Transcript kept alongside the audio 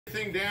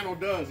Everything Dano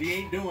does, he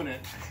ain't doing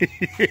it.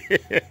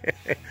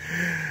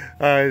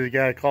 I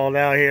got called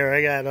out here.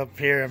 I got up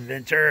here in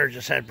Ventura,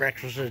 just had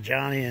breakfast with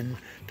Johnny and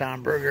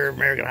Tom Berger,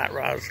 American Hot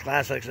Rods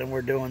Classics, and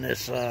we're doing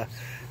this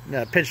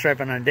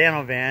pinstriping on a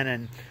Dano van.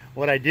 And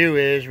what I do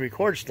is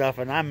record stuff,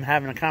 and I'm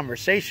having a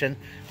conversation,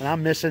 and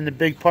I'm missing the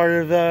big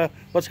part of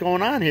what's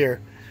going on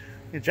here.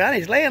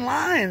 Johnny's laying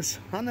lines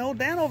on the old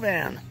Dano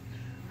van.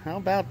 How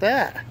about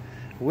that?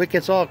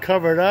 Wicket's all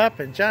covered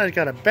up, and Johnny's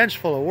got a bench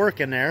full of work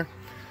in there.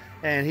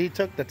 And he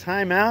took the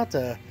time out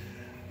to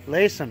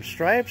lay some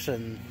stripes,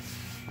 and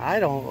I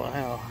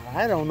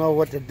don't know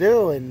what to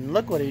do. And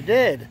look what he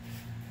did.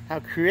 How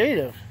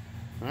creative!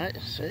 All right,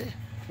 see,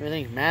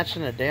 everything's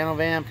matching the Dano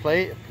van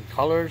plate,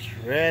 colors,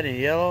 red and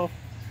yellow.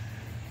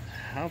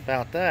 How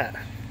about that?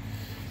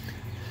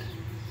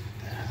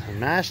 The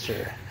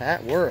master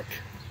at work.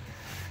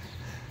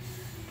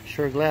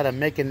 Sure glad I'm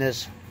making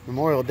this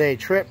Memorial Day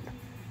trip.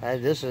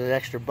 This is an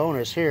extra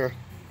bonus here.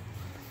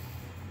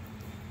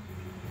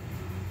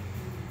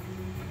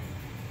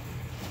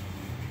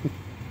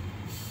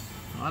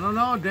 I don't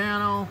know,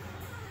 Dano.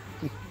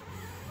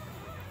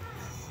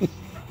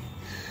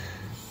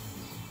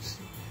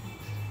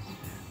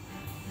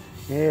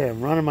 Yeah,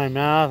 I'm running my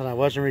mouth and I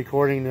wasn't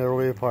recording the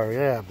earlier part.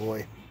 Yeah,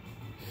 boy.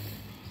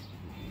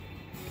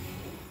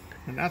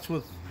 And that's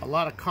with a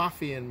lot of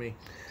coffee in me.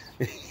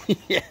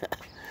 Yeah.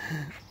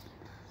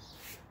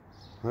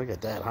 Look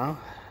at that, huh?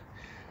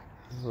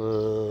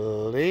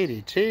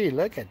 Lady T,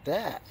 look at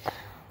that.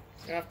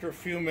 After a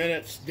few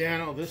minutes,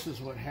 Dano, this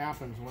is what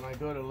happens when I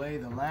go to lay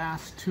the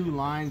last two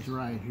lines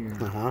right here.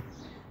 Uh-huh.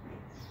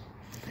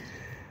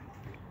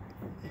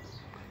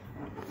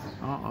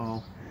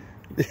 Uh-oh.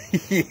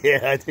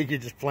 Yeah, I think you're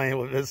just playing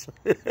with this.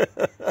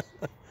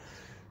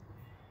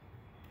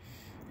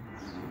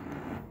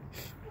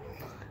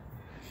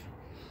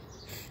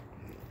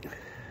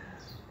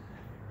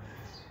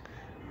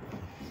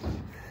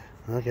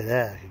 Look at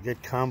that. A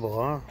good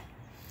combo, huh?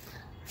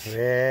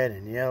 Red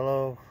and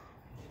yellow.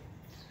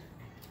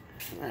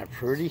 Isn't that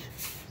pretty?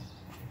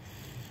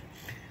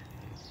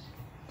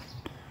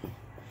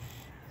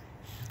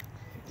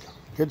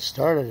 Good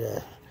start of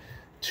a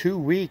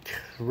 2-week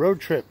road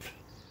trip.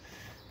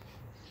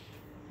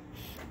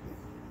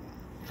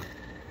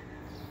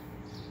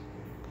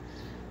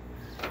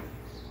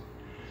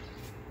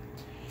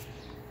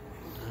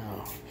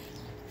 Oh,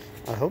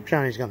 I hope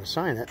Johnny's going to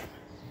sign it.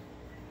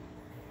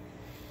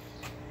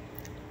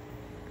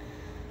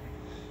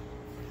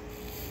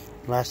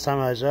 Last time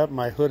I was up,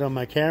 my hood on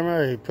my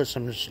camera, he put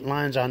some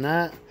lines on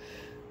that.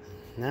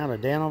 Now the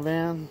Dano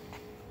van.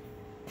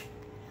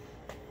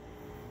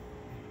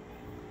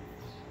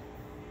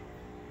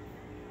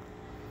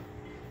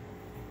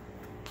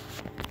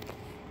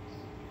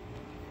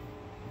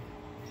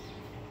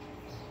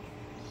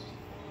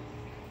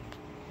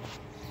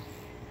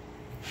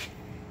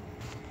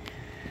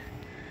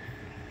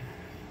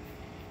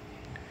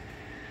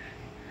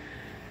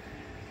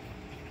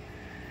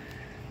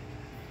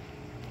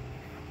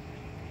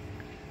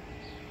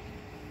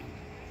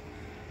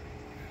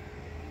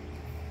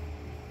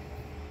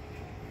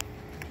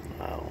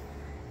 Wow.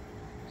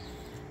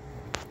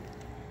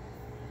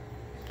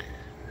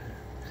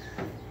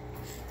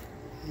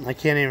 I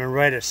can't even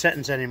write a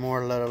sentence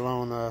anymore, let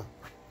alone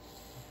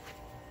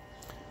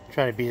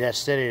try to be that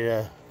steady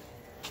to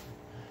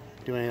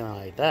do anything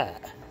like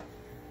that.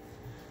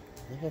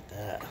 Look at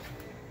that.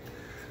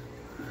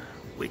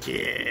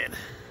 Wicked.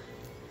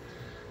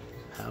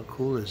 How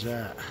cool is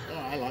that? Oh,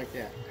 I like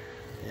that.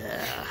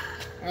 Yeah.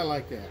 I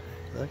like that.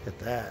 Look at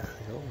that.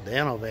 The old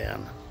Dano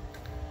van.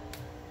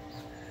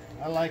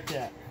 I like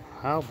that.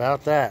 How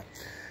about that?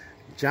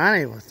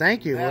 Johnny, well,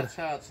 thank you. That's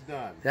how it's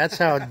done. That's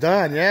how it's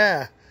done,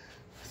 yeah.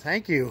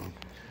 Thank you.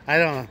 I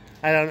don't know.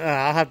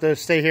 I'll have to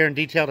stay here and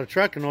detail the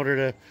truck in order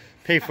to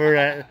pay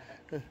for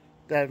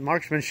that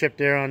marksmanship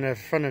there on the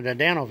front of the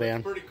Dano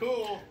van. That's pretty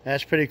cool.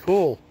 That's pretty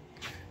cool.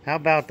 How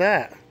about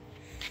that?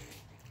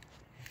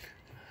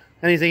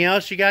 Anything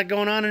else you got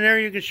going on in there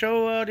you can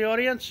show the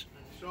audience?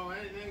 Show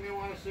anything they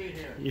want to see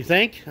here. You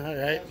think? All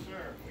right.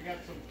 Yes,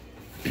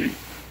 sir.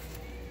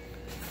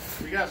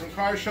 We got some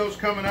car shows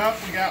coming up.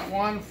 We got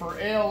one for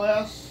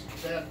ALS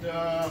that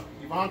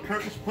Yvonne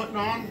Curtin's putting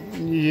on.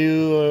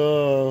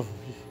 You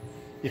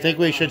think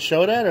we should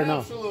show that or no?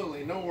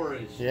 Absolutely, no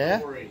worries. Yeah?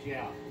 No worries,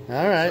 yeah.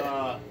 All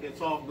right. It's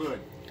all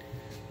good.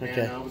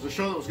 Okay. And it was a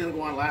show that was going to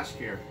go on last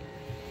year,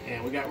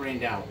 and we got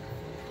rained out.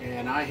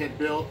 And I had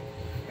built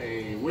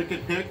a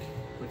Wicked pick,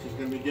 which is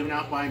going to be given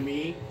out by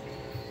me,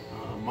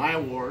 my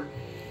award.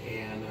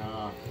 And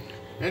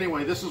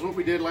anyway, this is what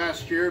we did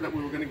last year that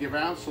we were going to give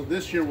out, so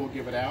this year we'll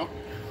give it out.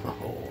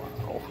 Oh,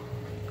 wow.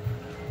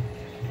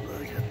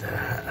 Look at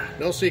that.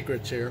 No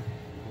secrets here.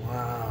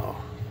 Wow.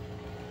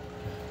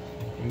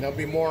 And there'll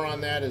be more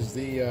on that as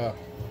the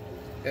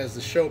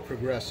show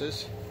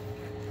progresses.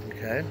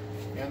 Okay.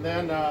 And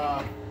then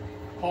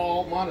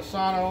Paul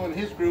Montesano and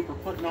his group are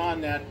putting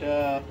on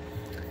that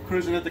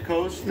Cruising at the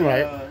Coast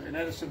right. In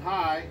Edison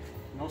High.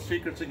 No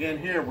secrets again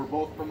here. We're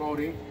both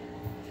promoting.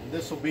 And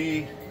this will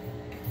be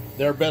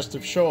their Best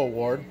of Show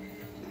award.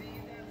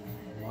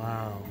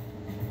 Wow.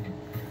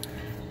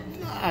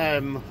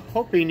 I'm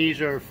hoping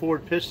these are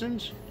Ford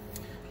pistons.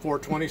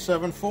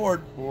 427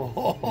 Ford.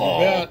 Whoa.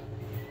 You bet.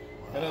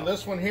 And then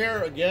this one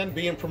here, again,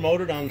 being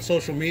promoted on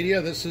social media.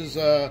 This is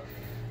the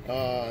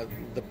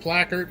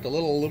placard, the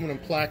little aluminum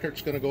placard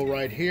is going to go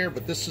right here.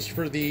 But this is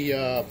for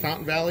the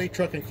Fountain Valley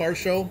Truck and Car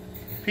Show.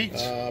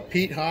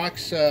 Pete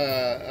Hawk's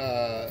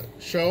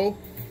show.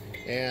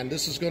 And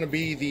this is going to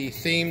be the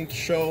themed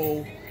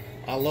show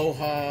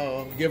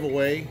Aloha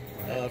giveaway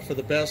for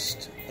the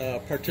best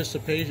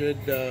participated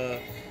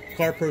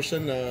car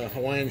person,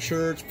 Hawaiian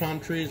shirts, palm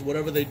trees,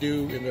 whatever they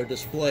do in their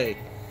display.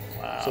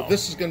 Wow. So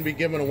this is going to be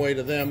given away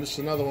to them. This is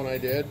another one I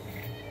did.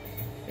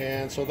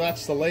 And so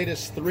that's the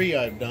latest 3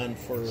 I've done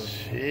for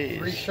Jeez.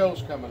 3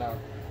 shows coming out.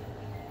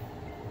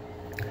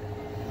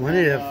 When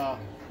do you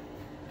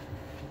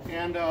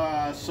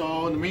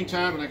so in the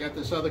meantime, and I got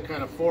this other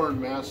kind of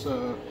foreign mess.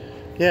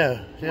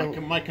 Yeah.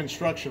 My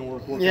construction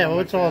work. Yeah,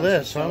 what's all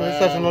this? Huh? This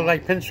doesn't look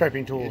like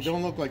pinstriping It tools.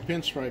 don't look like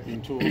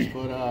pinstriping tools,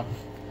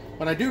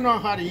 but I do know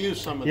how to use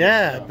some of this.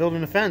 Yeah,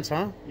 building a fence,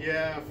 huh?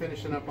 Yeah,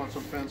 finishing up on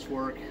some fence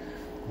work.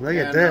 Look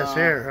at this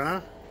here, huh?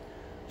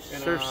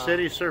 And, Surf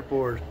City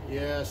surfboard.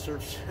 Yeah,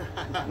 surf.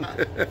 And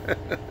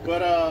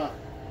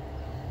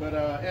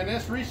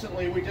this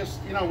recently we just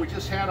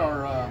had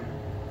our.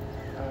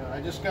 I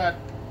just got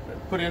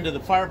put into the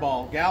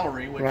Fireball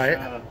Gallery, which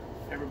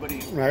everybody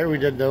we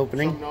did the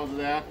opening. Knows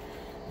that.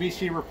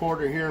 BC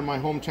reporter here in my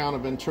hometown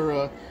of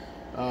Ventura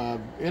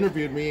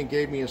interviewed me and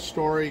gave me a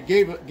story.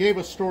 Gave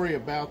a story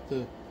about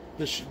the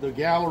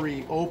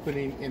gallery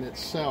opening in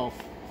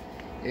itself,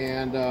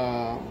 and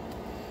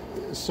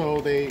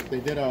so they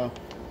did a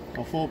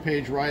full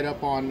page write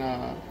up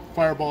on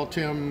Fireball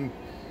Tim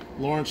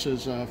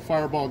Lawrence's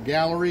Fireball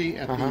Gallery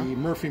at the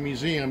Murphy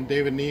Museum.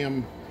 David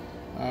Neal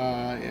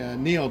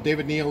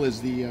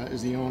is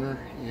the owner,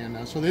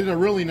 and so they did a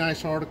really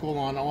nice article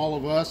on all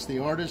of us, the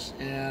artists,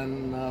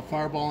 and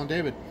Fireball and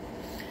David.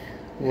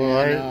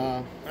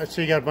 Well, I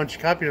see you got a bunch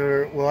of copies.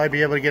 Will I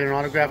be able to get an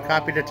autographed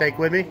copy to take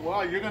with me?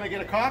 Well, you're going to get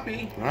a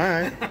copy. All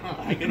right.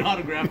 I can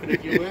autograph it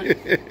if you wish.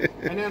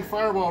 And then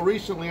Fireball,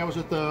 recently I was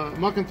at the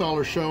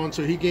Muckenthaler show, and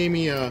so he gave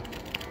me a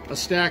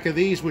stack of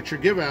these, which are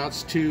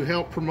give-outs to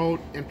help promote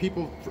and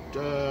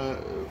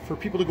for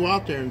people to go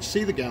out there and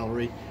see the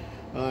gallery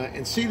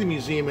and see the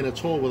museum in its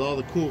whole with all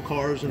the cool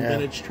cars and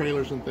vintage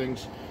trailers and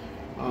things.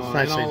 It's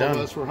nicely and all done. of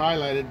us were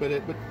highlighted,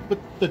 but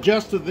the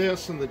gist of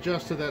this and the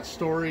gist of that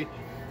story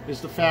is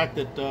the fact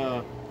that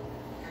the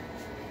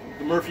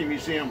Murphy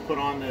Museum put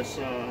on this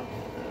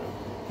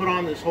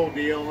whole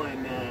deal,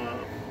 and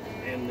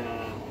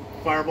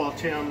Fireball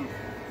Tim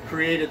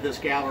created this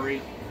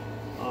gallery,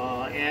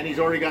 and he's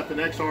already got the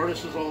next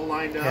artists all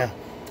lined up.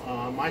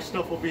 Yeah. My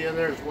stuff will be in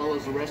there as well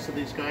as the rest of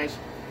these guys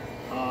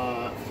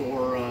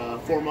for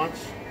 4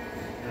 months,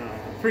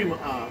 3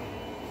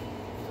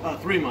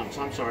 months.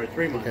 I'm sorry,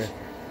 3 months. Okay.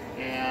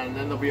 And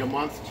then there'll be a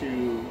month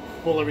to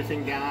pull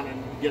everything down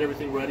and get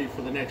everything ready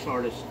for the next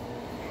artist.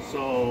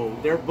 So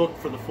they're booked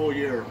for the full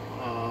year.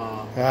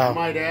 I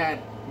might add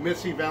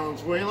Missy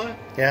Valenzuela.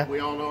 Yeah.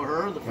 We all know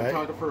her, the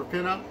photographer of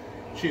Pinup.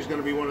 She's going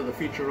to be one of the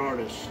featured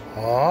artists.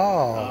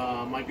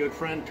 Oh. My good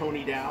friend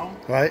Tony Dow.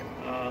 Right.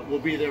 Will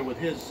be there with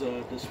his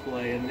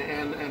display, and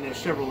there's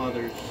several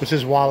others. Which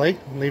is Wally,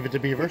 Leave It to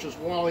Beaver. Which is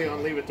Wally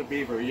on Leave It to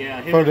Beaver,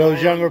 yeah. For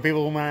those younger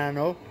people who might not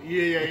know.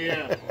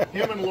 Yeah.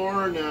 Him and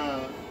Lauren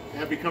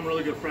have become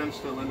really good friends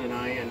to Linda and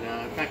I, and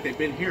in fact they've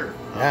been here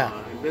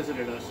and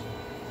visited us.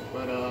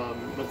 But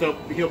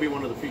he'll be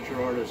one of the featured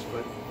artists.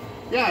 But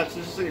yeah, it's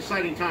just an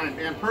exciting time,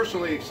 and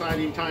personally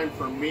exciting time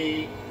for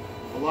me.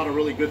 A lot of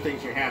really good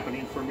things are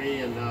happening for me,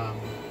 and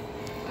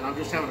I'm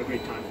just having a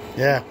great time.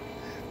 Yeah.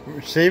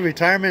 See,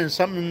 retirement is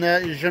something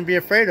that you shouldn't be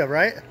afraid of,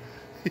 right?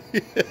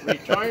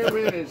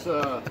 Retirement is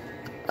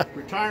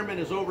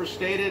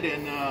overstated,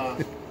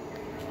 and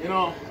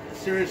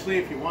seriously,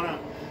 if you want to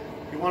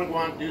go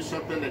out and do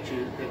something that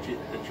you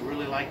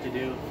really like to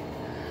do,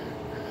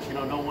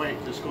 don't wait.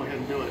 Just go ahead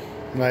and do it.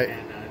 Right.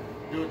 And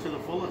do it to the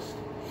fullest.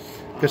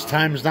 Because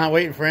time's not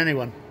waiting for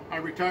anyone. I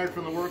retired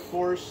from the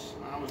workforce.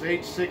 I was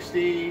age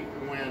 60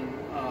 when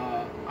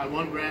I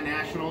won Grand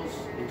Nationals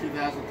in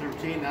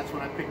 2013. That's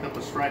when I picked up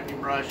a striping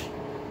brush,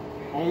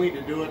 only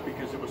to do it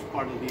because it was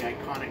part of the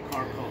iconic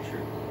car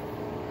culture.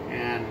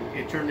 And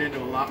it turned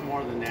into a lot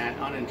more than that,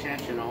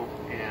 unintentional,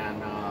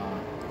 and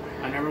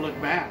I never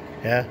looked back.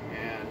 Yeah.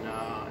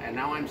 And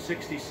now I'm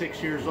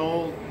 66 years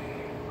old.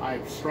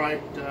 I've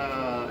striped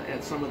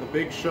at some of the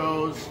big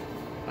shows.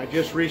 I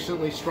just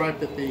recently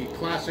striped at the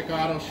Classic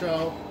Auto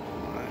Show,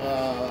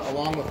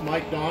 along with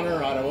Mike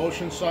Donner out of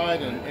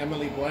Oceanside and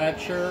Emily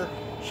Bladshire.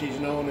 She's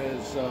known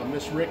as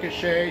Miss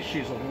Ricochet.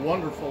 She's a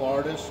wonderful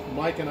artist.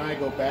 Mike and I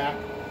go back.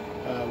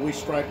 We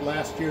striped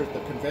last year at the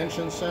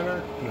Convention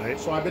Center. Right.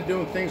 So I've been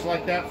doing things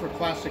like that for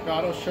Classic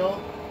Auto Show.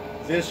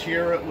 This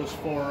year it was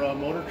for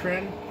Motor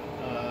Trend.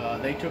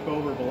 They took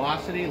over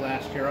Velocity.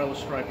 Last year I was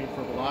striping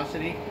for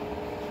Velocity.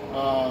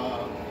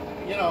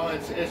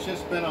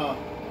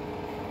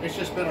 It's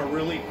just been a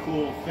really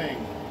cool thing,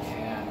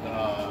 and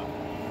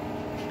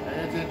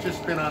it's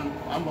just been an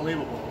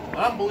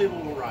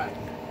unbelievable ride.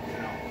 You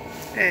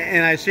know.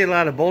 And I see a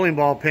lot of bowling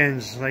ball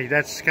pins. Like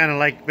that's kind of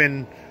like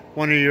been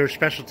one of your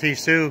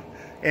specialties too,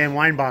 and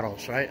wine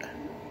bottles, right?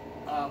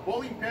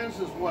 Bowling pins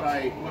is what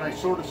I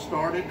sort of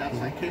started. That's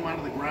I came out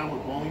of the ground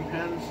with bowling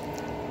pins.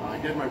 I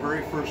did my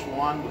very first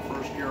one the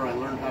first year I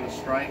learned how to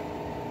strike,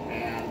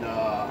 and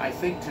I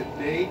think to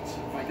date,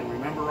 if I can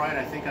remember right,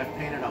 I think I've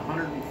painted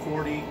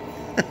 140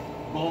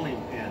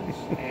 bowling pins,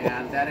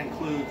 and that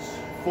includes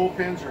full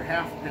pins or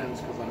half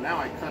pins, because now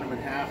I cut them in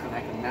half and I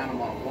can mount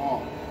them on a wall.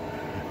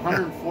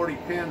 140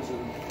 pins,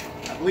 and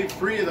I believe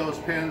 3 of those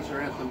pins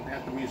are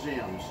at the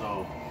museum.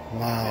 So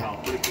wow, you know,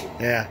 pretty cool.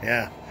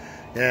 Yeah.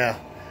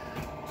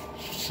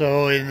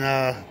 So in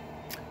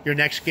your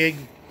next gig,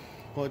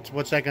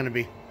 what's that going to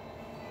be?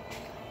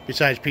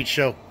 Besides Pete's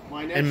show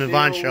My next and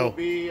Mavon's deal show, will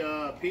be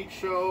Pete's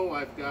show.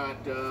 I've got.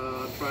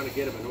 I'm trying to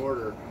get them in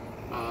order.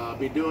 I'll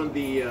be doing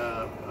the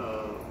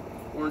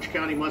Orange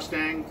County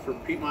Mustang for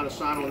Pete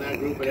Montesano and that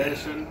group at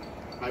Edison.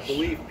 I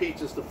believe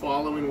Pete's is the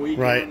following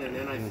weekend, right? And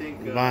then I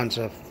think Vaughn's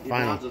a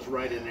final. Vaughn's is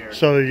right in there.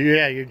 So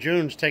yeah, your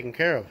June's taken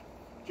care of.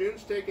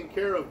 June's taken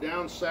care of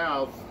down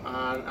south.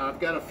 I've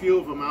got a few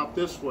of them out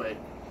this way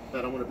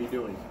that I'm going to be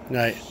doing.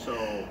 Right.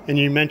 So. And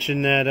you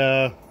mentioned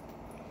that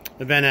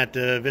event at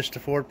the Vista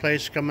Ford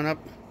place coming up.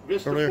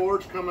 Vista earlier.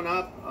 Ford's coming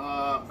up.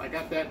 I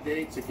got that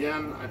dates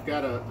again. I've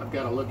got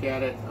to look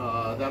at it.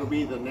 That'll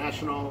be the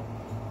National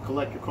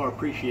Collector Car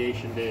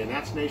Appreciation Day, and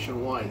that's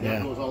nationwide.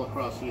 That goes all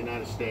across the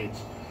United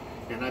States.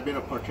 And I've been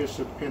a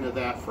participant of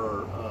that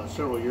for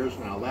several years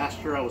now.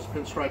 Last year I was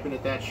pinstriping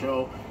at that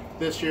show.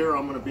 This year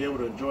I'm going to be able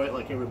to enjoy it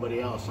like everybody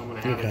else. I'm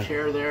going to have a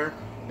chair there,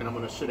 and I'm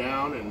going to sit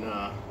down and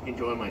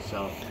enjoy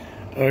myself.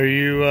 Are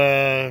you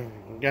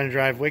going to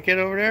drive Wicked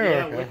over there?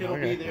 Yeah, or? Wicked will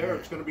be there.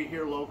 It's going to be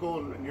here local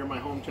and near my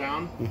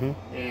hometown.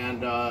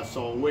 And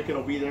so Wicked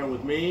will be there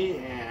with me,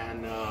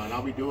 and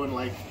I'll be doing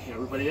like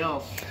everybody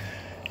else.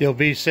 You'll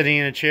be sitting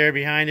in a chair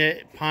behind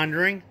it,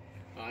 pondering?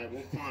 I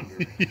will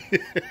ponder.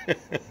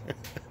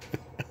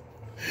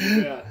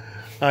 Yeah.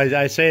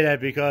 I say that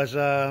because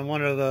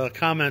one of the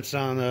comments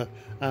on a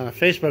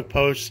Facebook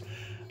post,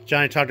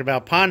 Johnny talked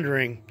about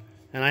pondering,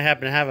 and I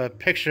happen to have a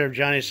picture of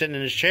Johnny sitting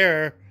in his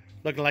chair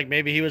looking like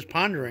maybe he was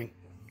pondering.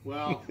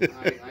 Well,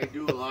 I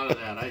do a lot of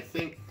that. I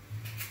think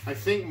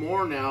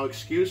more now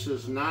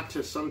excuses not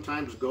to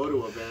sometimes go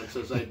to events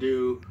as I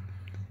do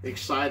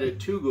excited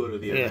to go to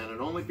the event, and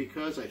only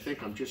because I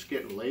think I'm just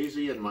getting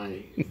lazy in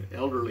my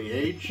elderly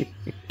age.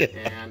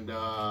 And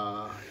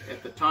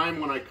at the time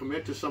when I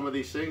commit to some of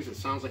these things, it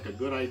sounds like a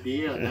good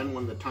idea, and then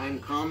when the time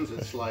comes,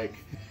 it's like,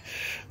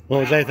 what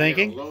was I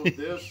thinking? I gotta load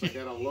this, I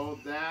gotta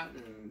load that,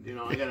 and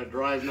I gotta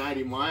drive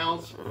 90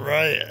 miles.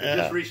 Right. I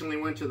just recently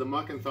went to the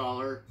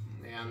Muckenthaler,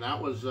 and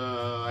that was,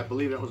 I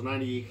believe that was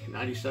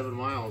 97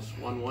 miles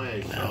one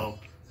way. So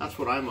that's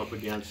what I'm up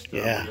against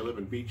when you live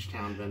in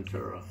Beachtown,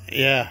 Ventura.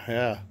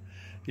 Yeah.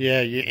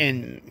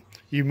 And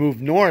you moved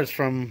north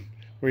from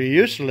where you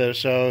used to live,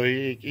 so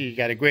you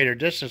got a greater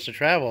distance to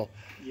travel.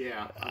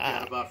 Yeah, I've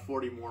got about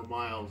 40 more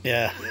miles.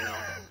 Yeah.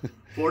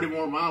 40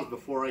 more miles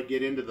before I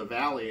get into the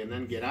valley, and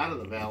then get out of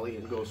the valley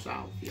and go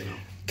south.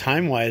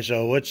 Time-wise,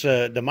 though, what's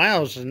the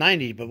miles is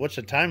 90, but what's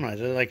the time-wise?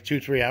 Is it like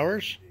 2-3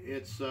 hours?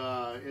 It's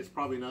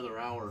probably another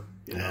hour,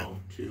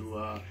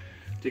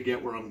 to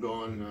get where I'm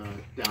going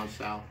down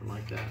south and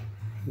like that.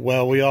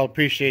 Well, we all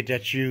appreciate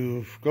that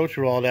you go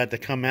through all that to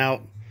come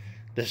out,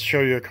 to show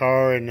your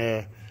car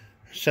and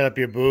set up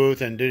your booth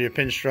and do your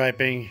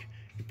pinstriping.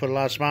 You put a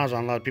lot of smiles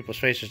on a lot of people's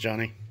faces,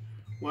 Johnny.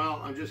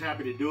 Well, I'm just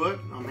happy to do it.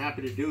 I'm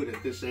happy to do it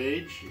at this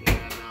age,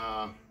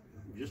 and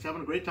just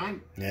having a great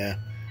time. Yeah,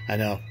 I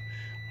know.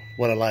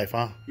 What a life,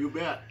 huh? You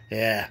bet.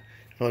 Yeah.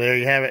 Well, there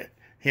you have it.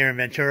 Here in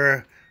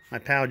Ventura, my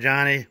pal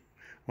Johnny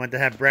went to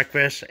have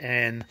breakfast,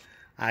 and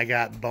I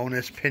got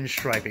bonus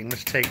pinstriping.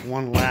 Let's take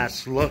one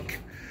last look.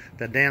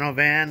 The Dano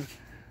van,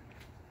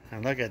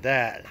 and look at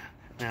that.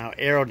 Now,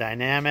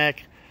 aerodynamic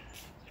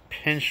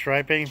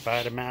pinstriping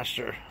by the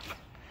master.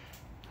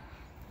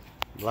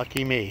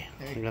 Lucky me.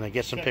 Hey, I'm going to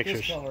get some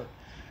pictures.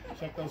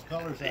 Check those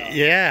colors out.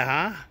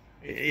 Yeah, huh?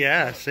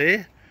 Yeah,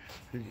 see?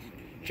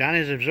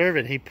 Johnny's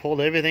observant. He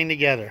pulled everything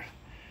together.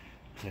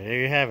 There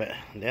you have it.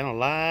 Dano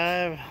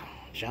Live,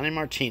 Johnny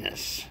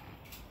Martinez,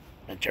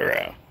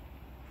 Ventura.